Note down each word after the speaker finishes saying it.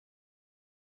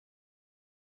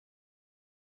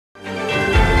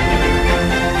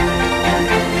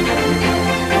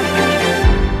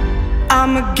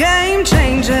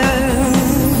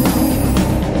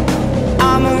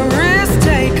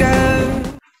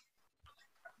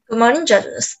Good morning,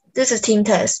 judges. This is Team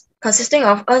TEZ, consisting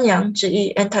of Eun-Yang,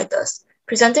 Zhi-Yi, and Titus,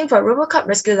 presenting for RoboCup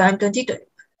Rescue Line 2021.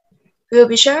 We will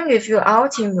be sharing with you our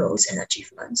team roles and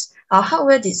achievements, our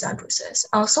hardware design process,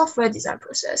 our software design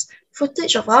process,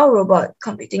 footage of our robot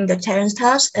completing the Terrence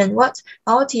task, and what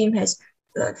our team has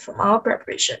learned from our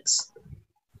preparations.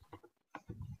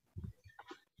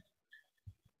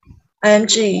 I am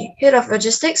Zhi, Head of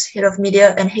Logistics, Head of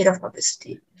Media, and Head of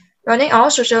Publicity, running our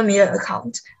social media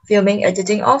account, filming,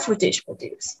 editing all footage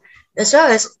produced, as well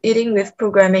as aiding with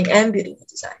programming and building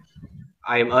design.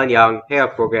 I am Eun-Yang, Head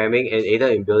of Programming and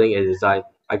aided in building and design.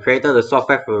 I created the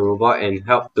software for the robot and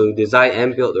helped to design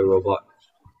and build the robot.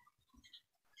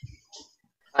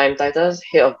 I am Titus,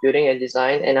 Head of Building and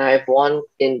Design, and I have won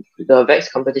in the VEX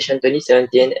competition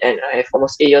 2017, and I have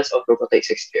almost 8 years of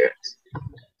robotics experience.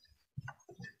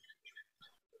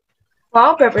 For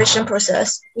our preparation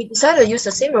process, we decided to use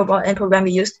the same robot and program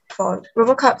we used for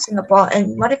RoboCup Singapore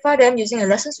and modify them using the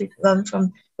lessons we learned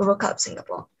from RoboCup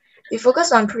Singapore. We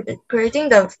focused on creating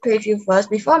the playfield first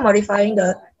before modifying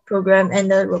the program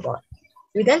and the robot.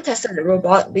 We then tested the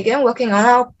robot, began working on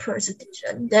our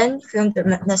presentation, then filmed the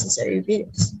necessary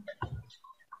videos.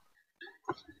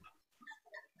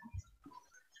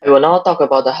 I will now talk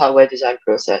about the hardware design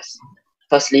process.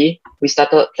 Firstly, we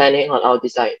started planning on our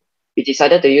design. We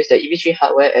decided to use the 𝗖𝗄𝗃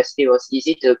hardware as it was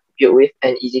easy to build with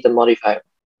and easy to modify.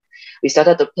 We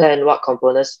started to plan what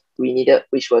components we needed,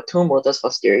 which were 2 motors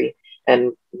for steering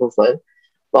and movement,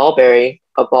 ball bearing,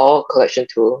 a ball collection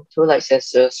tool, 2 light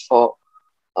sensors for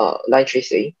line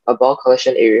tracing, a ball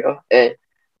collection area, and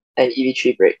an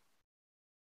𝗖𝗄𝗃 brake.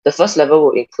 The first level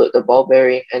will include the ball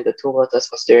bearing and the 2 motors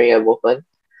for steering and movement.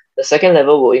 The second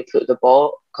level will include the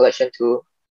ball collection tool,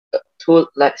 2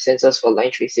 light sensors for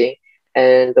line tracing,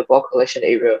 and the ball collection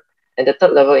area, and the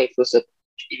third level includes the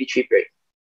𝗖𝗄𝗃 brake.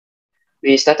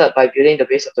 We started by building the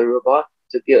base of the robot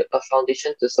to build a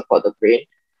foundation to support the brain,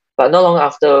 but not long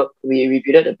after, we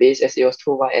rebuilt the base as it was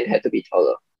too wide and had to be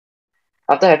taller.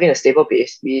 After having a stable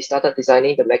base, we started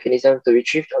designing the mechanism to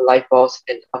retrieve the live balls,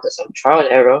 and after some trial and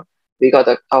error, we got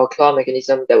our claw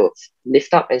mechanism that will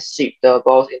lift up and sweep the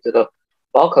balls into the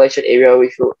ball collection area,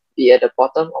 which will be at the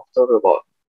bottom of the robot.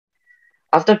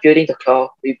 After building the claw,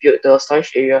 we built the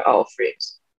storage area out of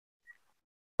frames.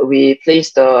 We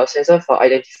placed the sensor for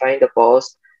identifying the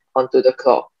balls onto the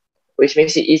claw, which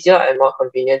makes it easier and more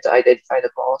convenient to identify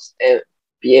the balls and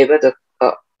be able to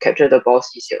capture the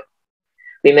balls easier.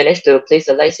 We managed to place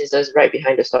the light sensors right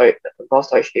behind the ball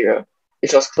storage area,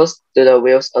 which was close to the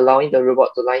wheels, allowing the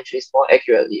robot to line trace more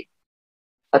accurately.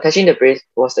 Attaching the brain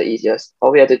was the easiest.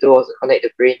 All we had to do was to connect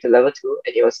the brain to level 2,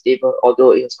 and it was stable,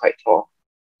 although it was quite tall.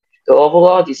 The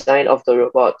overall design of the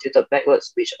robot tilted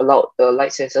backwards, which allowed the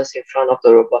light sensors in front of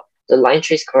the robot to line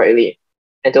trace correctly,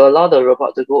 and to allow the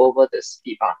robot to go over the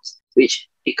speed bumps, which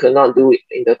it could not do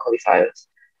in the qualifiers.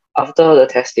 After the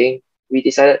testing, we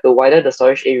decided to widen the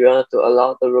storage area to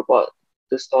allow the robot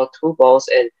to store 2 balls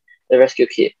and the rescue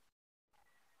kit.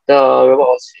 The robot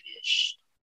was finished.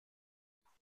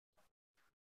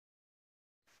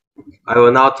 I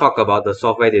will now talk about the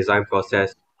software design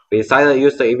process. We decided to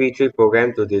use the 𝗖𝗄𝗃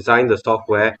program to design the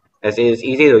software, as it is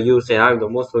easy to use and I am the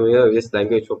most familiar with this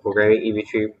language for programming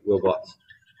𝗖𝗄𝗃 robots.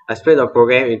 I split the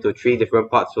program into 3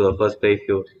 different parts for the first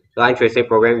playfield: the line tracing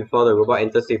program before the robot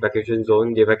enters the evacuation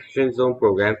zone, the evacuation zone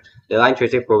program, the line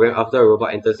tracing program after the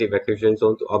robot enters the evacuation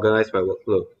zone to organize my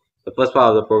workflow. The first part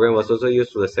of the program was also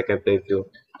used for the second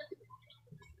playfield.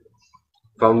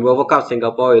 From RoboCup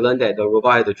Singapore, we learned that the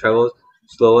robot had to travel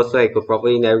slower so it could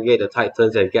properly navigate the tight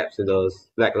turns and gaps in the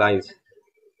black lines.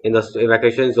 In the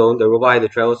evacuation zone, the robot had to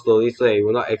travel slowly so that it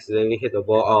would not accidentally hit the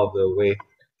ball out of the way.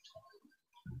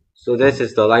 So this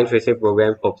is the line tracing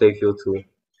program for playfield 2.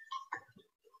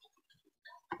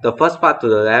 The first part to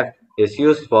the left is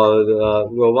used for the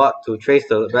robot to trace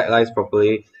the black lines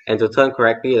properly and to turn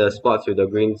correctly the spots with the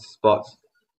green spots.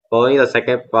 Following the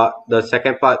second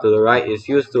part to the right is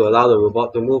used to allow the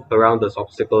robot to move around the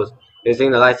obstacles,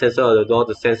 using the light sensor on the door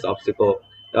to sense the obstacle.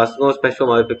 There are no special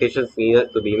modifications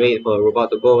needed to be made for the robot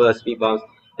to go over the speed bumps,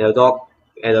 and the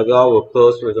door will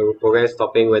close with the program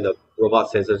stopping when the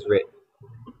robot senses red.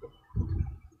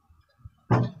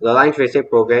 The line tracing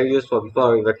program used for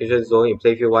before evacuation zone in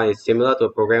playfield 1 is similar to the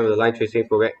program of the line tracing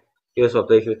program used for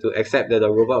playfield 2, except that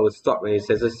the robot would stop when it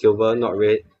senses silver, not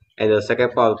red, and the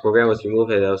second part of the program was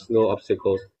removed and there was no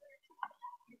obstacles.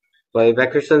 For the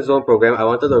evacuation zone program, I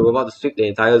wanted the robot to sweep the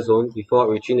entire zone before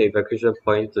reaching the evacuation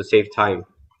point to save time.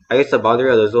 I used the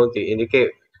boundary of the zone to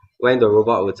indicate when the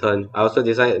robot would turn. I also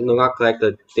decided not to collect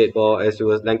the dead ball as it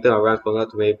was lengthened around for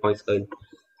not too many points earned.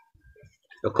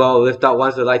 The claw will lift up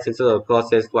once the light sensor of the claw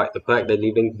says white to collect the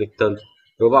living victims.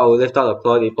 The robot will lift out the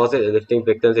floor, deposit the lifting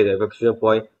victims in the evacuation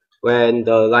point when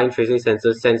the line tracing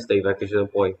sensor senses the evacuation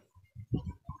point.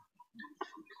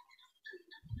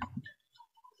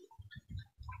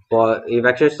 For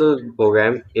evacuation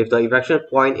program, if the evacuation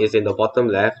point is in the bottom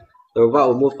left, the robot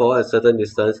will move forward a certain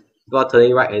distance before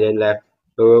turning right and then left.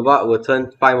 The robot will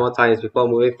turn 5 more times before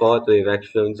moving forward to the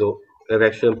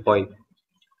evacuation point.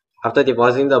 After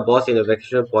depositing the balls in the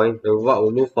evacuation point, the robot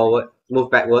will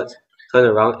move backwards, turn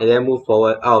around, and then move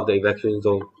forward out of the evacuation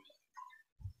zone.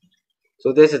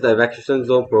 So this is the evacuation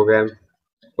zone program.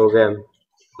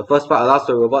 The first part allows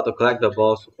the robot to collect the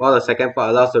balls, while the second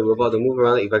part allows the robot to move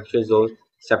around the evacuation zone,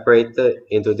 separated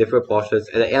into different portions.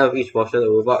 At the end of each portion, the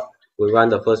robot will run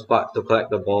the first part to collect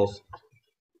the balls.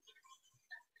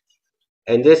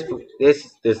 And this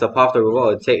is the path the robot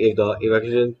will take if the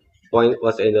evacuation point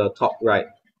was in the top right.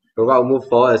 The robot will move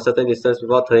forward a certain distance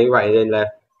before turning right and then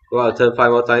left. The robot will turn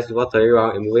 5 more times before turning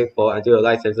around and moving forward until the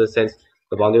light sensor senses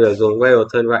the boundary of the zone, where it will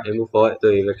turn right and move forward to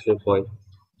the evacuation point.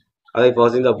 After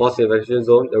depositing the balls in the evacuation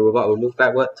zone, the robot will move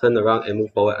backward, turn around, and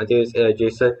move forward until it's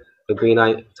adjacent to the green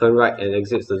line, turn right, and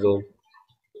exits the zone.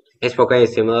 This program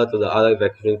is similar to the other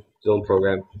evacuation zone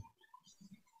program.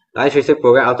 Line tracing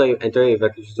program after entering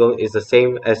evacuation zone is the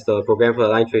same as the program for the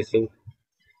line tracing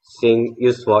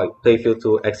used for playfield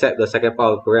 2, except the second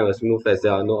part of the program is smooth as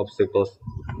there are no obstacles.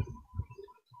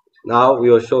 Now we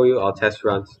will show you our test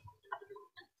runs.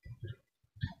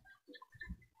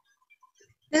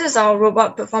 This is our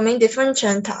robot performing different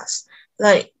chain tasks,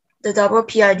 like the double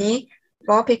PID,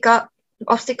 ball pickup,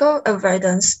 obstacle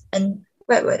avoidance, and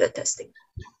wet weather testing.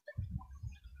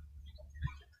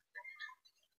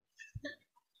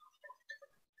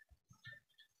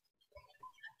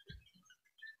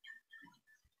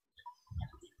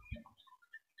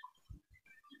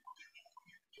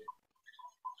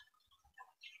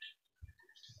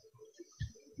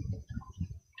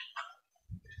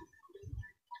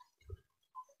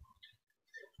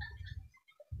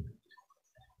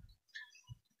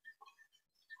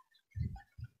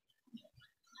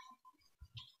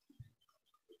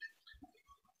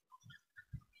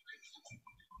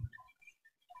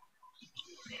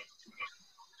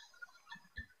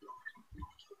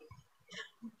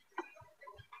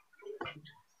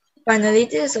 Finally,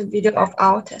 this is a video of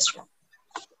our test run.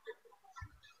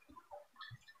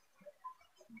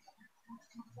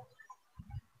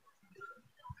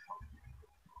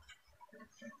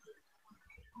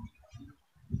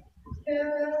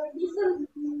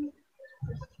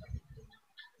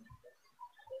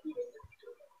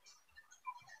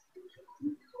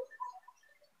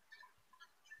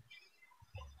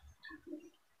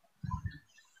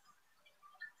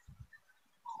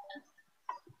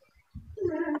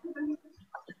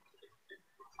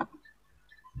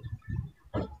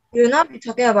 We will now be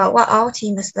talking about what our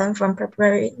team has learned from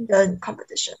preparing the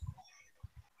competition.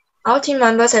 Our team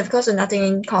members have close to nothing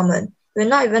in common. We're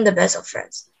not even the best of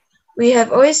friends. We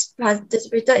have always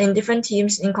participated in different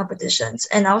teams in competitions,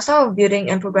 and our style of building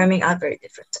and programming are very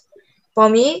different. For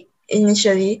me,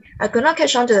 initially, I could not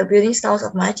catch on to the building styles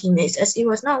of my teammates as it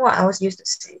was not what I was used to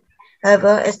seeing.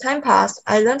 However, as time passed,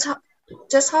 I learned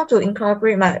just how to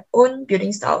incorporate my own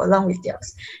building style along with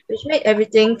theirs, which made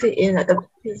everything fit in like a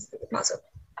piece of the puzzle.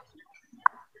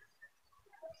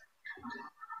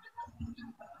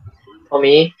 For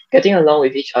me, getting along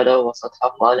with each other was a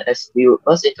tough one as we would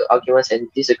burst into arguments and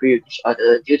disagree with each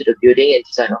other due to the building and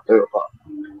design of the robot.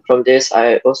 From this,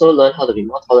 I also learned how to be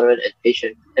more tolerant and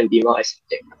patient and be more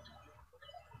accepting.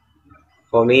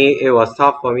 For me, it was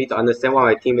tough for me to understand what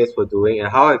my teammates were doing and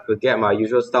how I could get my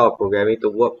usual style of programming to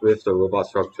work with the robot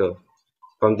structure.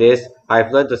 From this,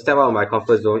 I've learned to step out of my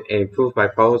comfort zone and improve my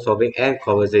problem solving and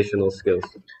conversational skills.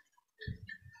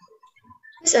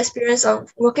 This experience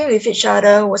of working with each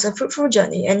other was a fruitful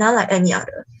journey and not like any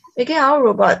other. Making our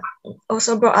robot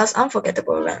also brought us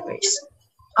unforgettable memories.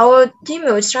 Our team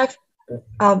will strive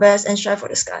our best and strive for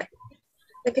the sky.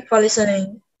 Thank you for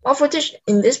listening. All footage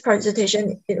in this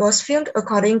presentation it was filmed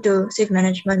according to safe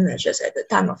management measures at the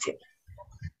time of filming.